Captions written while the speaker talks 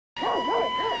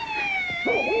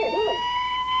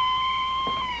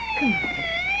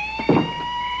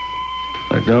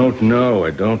I don't know.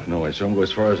 I saw him go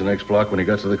as far as the next block. When he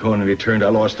got to the corner and he turned, I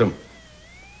lost him.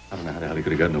 I don't know how the hell he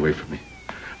could have gotten away from me.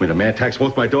 I mean, the man taxed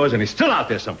both my doors and he's still out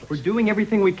there someplace. We're doing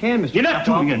everything we can, Mr. You're not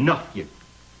Capwell. doing enough, you...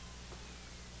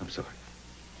 I'm sorry.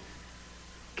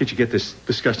 Can't you get this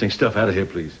disgusting stuff out of here,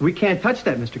 please? We can't touch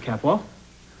that, Mr. Capwell.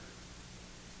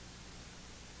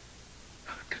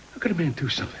 How could a man do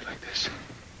something like this?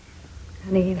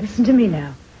 Honey, listen to me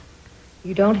now.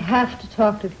 You don't have to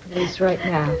talk to the police right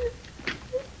now.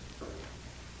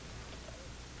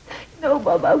 No,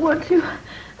 Bob, I want to.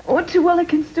 I want to while I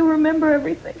can still remember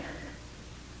everything.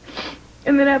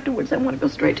 And then afterwards, I want to go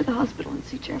straight to the hospital and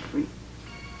see Jeffrey.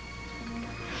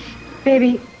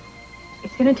 Baby,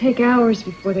 it's going to take hours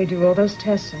before they do all those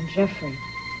tests on Jeffrey.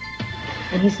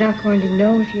 And he's not going to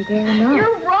know if you're there or not.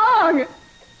 You're wrong!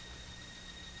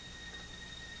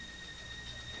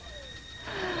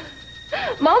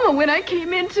 Mama, when I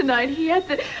came in tonight, he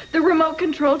had the remote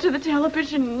control to the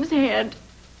television in his hand.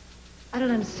 I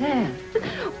don't understand.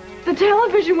 The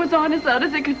television was on as loud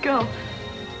as it could go.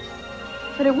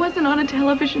 But it wasn't on a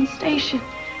television station.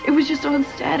 It was just on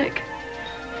static.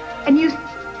 And you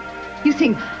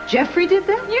think Jeffrey did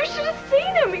that? You should have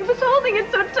seen him. He was holding it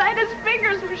so tight his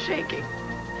fingers were shaking.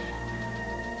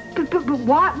 But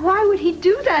why would he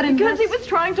do that? Because he was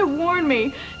trying to warn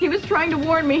me. He was trying to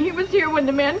warn me. He was here when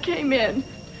the man came in.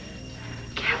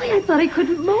 Kelly, I thought he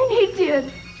couldn't move. He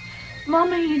did.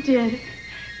 Mama, he did.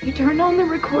 He turned on the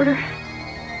recorder.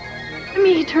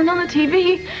 He turned on the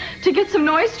TV to get some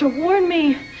noise to warn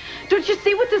me. Don't you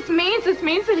see what this means? This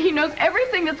means that he knows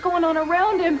everything that's going on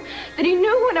around him. That he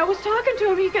knew when I was talking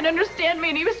to him, he could understand me,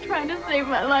 and he was trying to save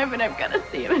my life, and I've got to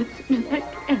see him as soon as I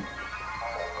can.